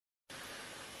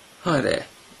Hi there,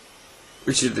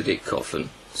 Richard the Dick Coughlin,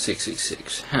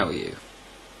 666. How are you?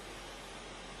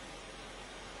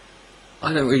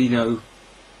 I don't really know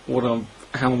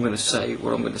how I'm going to say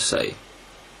what I'm going to say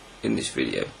in this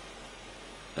video.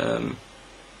 A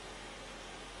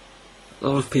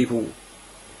lot of people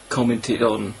commented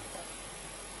on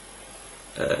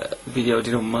a video I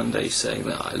did on Monday saying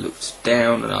that I looked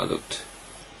down and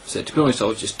said, to be honest, I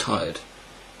was just tired.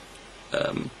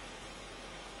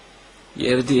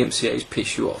 Yeah, the DMCA's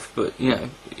piss you off, but you know,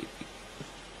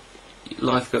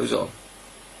 life goes on.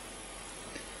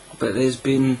 But there's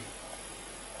been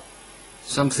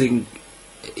something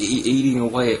eating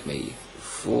away at me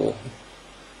for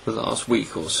the last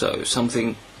week or so.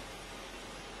 Something,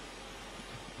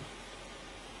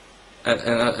 and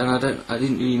I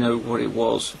didn't really know what it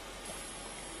was.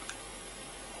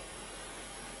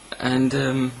 And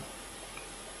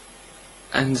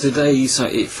today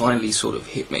it finally sort of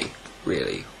hit me,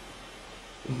 really,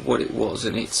 what it was,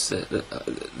 and it's that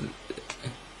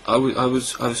I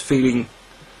was feeling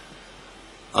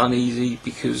uneasy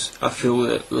because I feel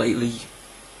that lately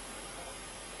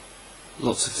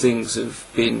lots of things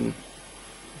have been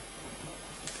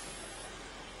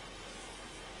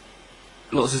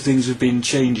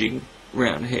changing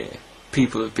around here.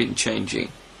 People have been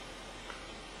changing.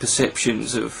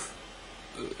 Perceptions of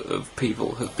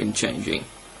people have been changing.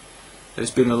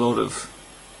 There's been a lot of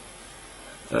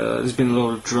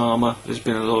drama. There's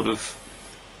been a lot of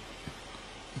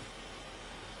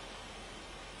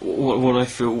what I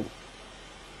feel.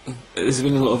 There's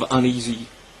been a lot of uneasy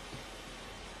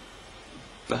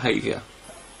behaviour,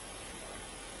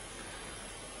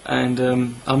 and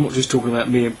I'm not just talking about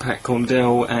me and Pat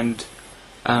Condell, and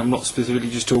I'm not specifically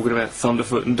just talking about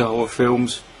Thunderfoot and Dawa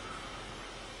films.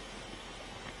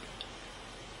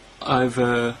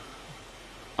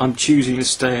 I'm choosing to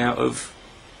stay out of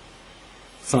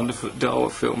Thunderfoot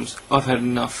Dawa films. I've had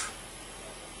enough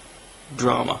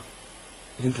drama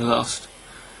in the last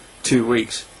 2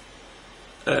 weeks.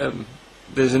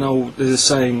 There's a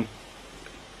saying.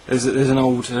 There's an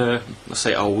old. I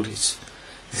say old. It's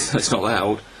not that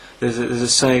old. There's a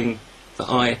saying that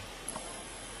I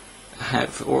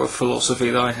have, or a philosophy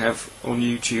that I have on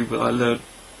YouTube that I learned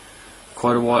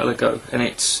quite a while ago, and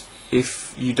it's: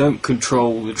 if you don't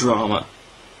control the drama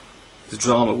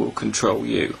will control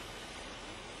you.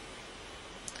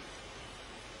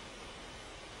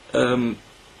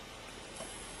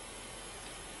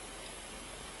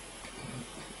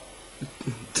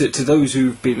 To those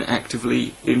who've been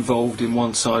actively involved in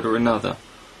one side or another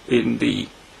in the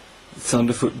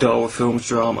Thunderfoot Dawa films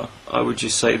drama, I would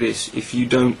just say this: if you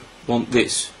don't want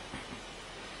this,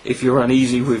 if you're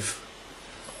uneasy with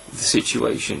the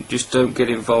situation, just don't get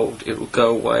involved. It'll go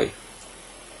away.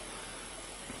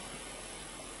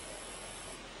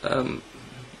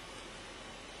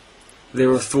 There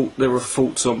are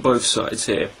faults on both sides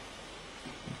here,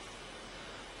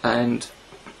 and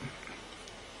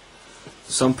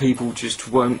some people just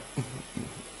won't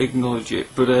acknowledge it.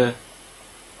 But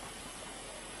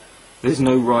there's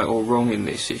no right or wrong in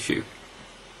this issue.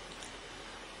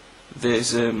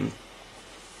 But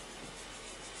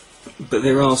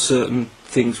there are certain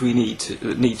things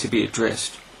that need to be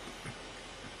addressed.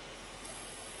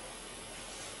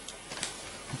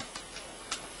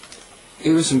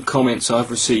 Here are some comments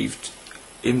I've received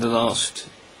in the last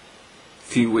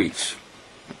few weeks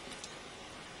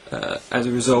as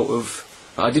a result of.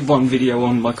 I did one video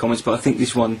on my comments, but I think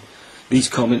these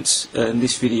comments and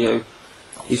this video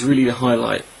is really to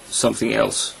highlight something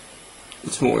else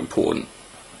that's more important.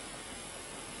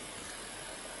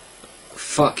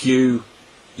 Fuck you,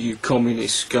 you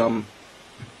communist scum.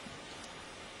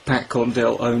 Pat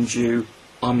Condell owns you.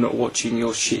 I'm not watching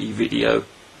your shitty video.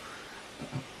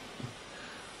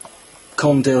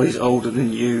 Condell is older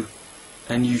than you,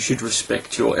 and you should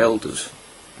respect your elders.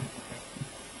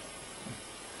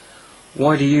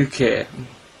 Why do you care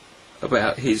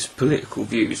about his political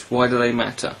views? Why do they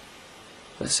matter?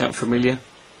 That sound familiar?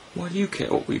 Why do you care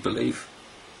what we believe?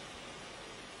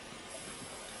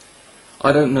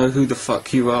 I don't know who the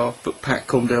fuck you are, but Pat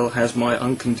Condell has my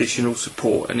unconditional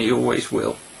support, and he always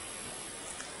will.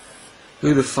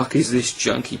 Who the fuck is this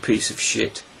junky piece of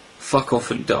shit? Fuck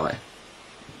off and die.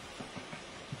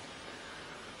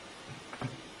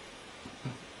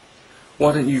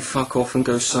 Why don't you fuck off and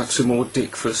go suck some more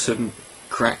dick for some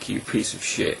crack, you piece of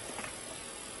shit?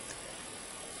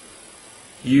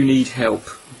 You need help,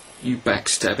 you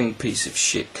backstabbing piece of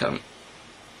shit cunt.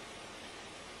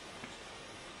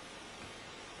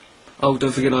 Oh,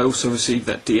 don't forget I also received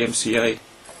that DMCA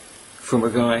from a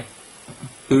guy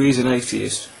who is an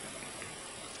atheist.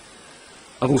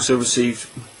 I've also received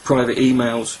private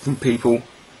emails from people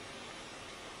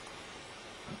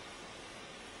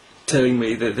telling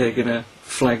me that they're going to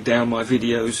flag down my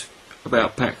videos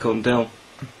about Pat Condell.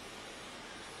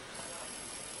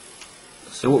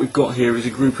 So what we've got here is a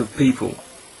group of people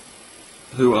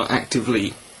who are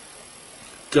actively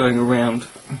going around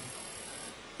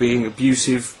being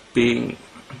abusive, being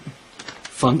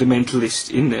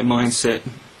fundamentalist in their mindset.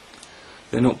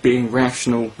 They're not being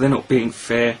rational, they're not being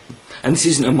fair, and this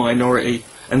isn't a minority,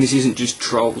 and this isn't just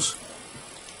trolls.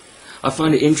 I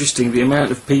find it interesting the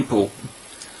amount of people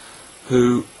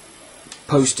who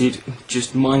posted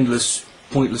just mindless,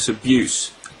 pointless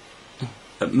abuse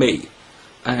at me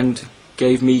and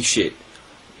gave me shit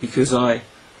because I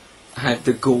had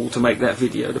the gall to make that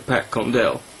video to Pat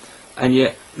Condell, and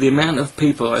yet the amount of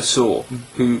people I saw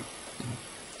who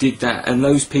did that, and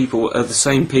those people are the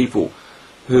same people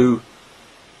who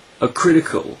are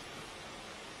critical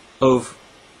of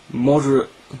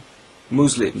moderate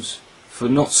Muslims for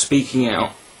not speaking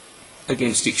out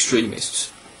against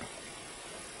extremists.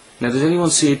 Now, does anyone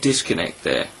see a disconnect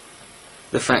there?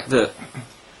 The fact that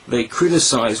they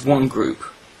criticise one group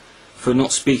for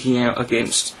not speaking out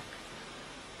against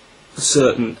a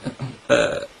certain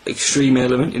extreme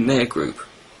element in their group,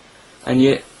 and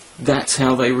yet that's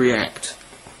how they react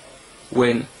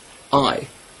when I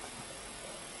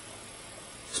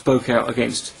spoke out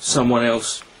against someone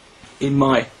else in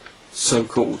my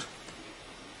so-called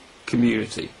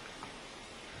community.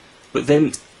 But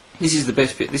then, this is the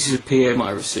best bit. This is a PM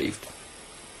I received,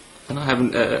 and I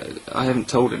haven't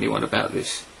told anyone about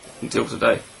this until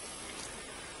today.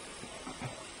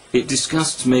 It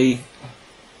disgusts me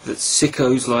that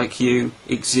sickos like you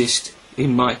exist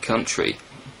in my country.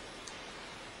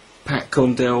 Pat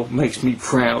Condell makes me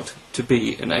proud to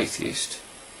be an atheist,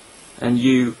 and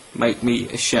you make me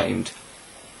ashamed.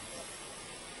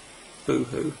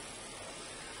 Boo-hoo.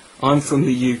 I'm from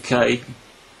the UK,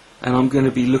 and I'm going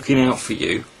to be looking out for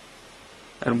you,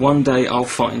 and one day I'll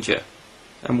find you,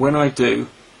 and when I do,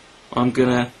 I'm going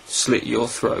to slit your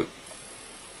throat.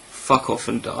 Fuck off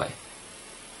and die.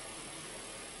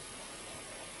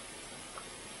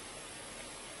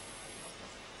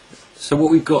 So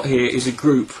what we've got here is a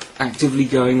group actively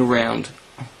going around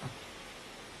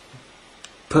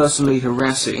personally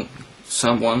harassing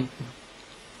someone,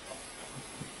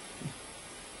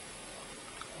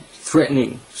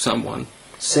 threatening someone,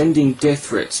 sending death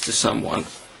threats to someone,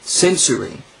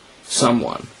 censoring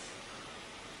someone.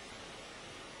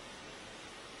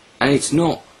 And it's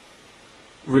not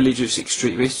religious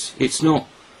extremists, it's not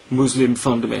Muslim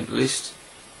fundamentalists,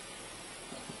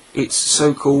 it's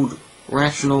so-called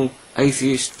rational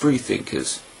atheist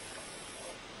freethinkers.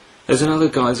 There's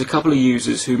a couple of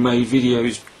users who made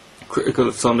videos critical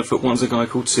of Thunderfoot. One's a guy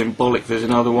called Symbolic, there's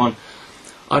another one.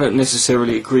 I don't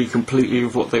necessarily agree completely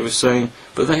with what they were saying,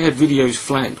 but they had videos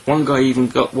flagged. One guy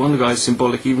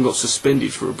Symbolic even got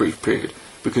suspended for a brief period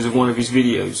because of one of his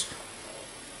videos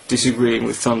disagreeing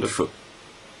with Thunderfoot.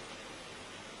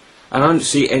 And I don't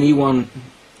see anyone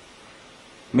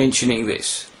mentioning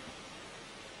this,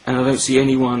 and I don't see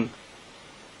anyone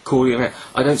calling it out.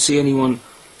 I don't see enough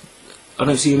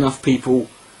people.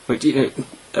 But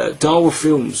Dawa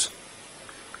Films,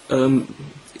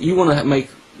 you want to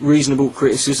make reasonable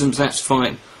criticisms, that's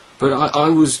fine, but I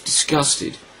was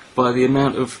disgusted by the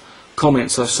amount of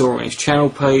comments I saw on his channel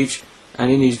page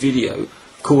and in his video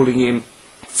calling him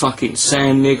fucking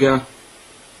sand nigger,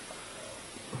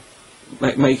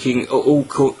 making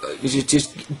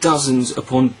just dozens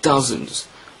upon dozens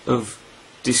of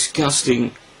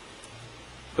disgusting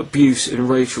abuse and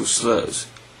racial slurs.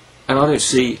 And I don't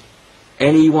see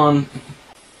anyone.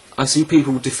 I see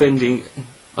people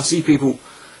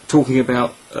talking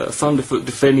about Thunderfoot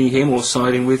defending him or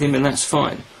siding with him, and that's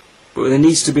fine. But there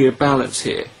needs to be a balance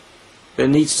here. There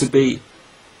needs to be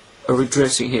a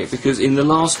redressing here, because in the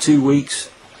last 2 weeks,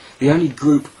 the only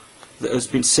group that has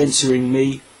been censoring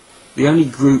me, the only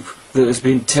group that has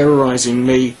been terrorising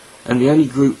me, and the only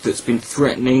group that's been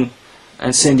threatening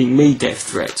and sending me death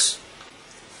threats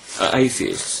are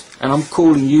atheists. And I'm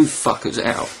calling you fuckers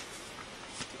out.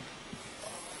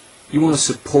 You want to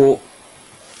support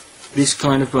this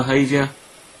kind of behaviour?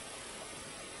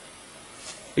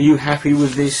 Are you happy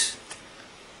with this?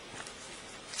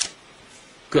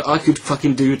 I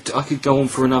could go on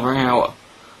for another hour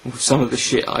with some of the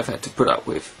shit I've had to put up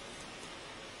with.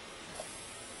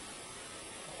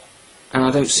 And I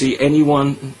don't see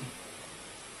anyone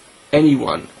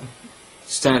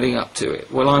standing up to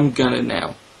it. Well, I'm gonna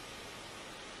now.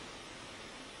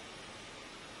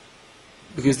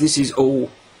 Because this is all.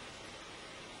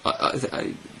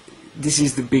 This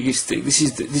is the biggest thing. This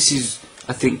is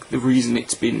I think the reason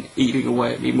it's been eating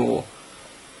away at me more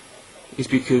is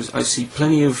because I see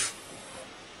plenty of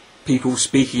people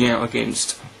speaking out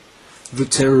against the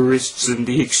terrorists and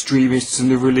the extremists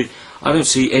and I don't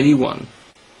see anyone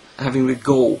having the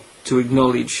gall to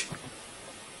acknowledge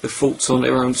the faults on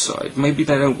their own side. Maybe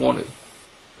they don't want to.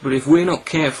 But if we're not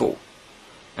careful,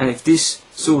 and if this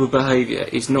sort of behaviour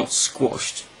is not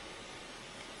squashed,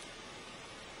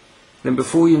 then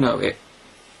before you know it,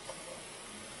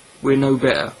 we're no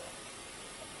better.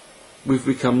 We've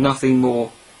become nothing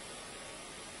more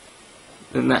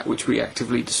than that which we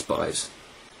actively despise.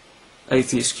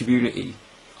 Atheist community,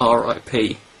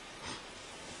 R.I.P.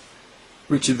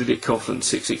 Richard the Dick Coughlin,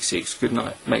 666. Good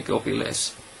night. May God be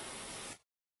less.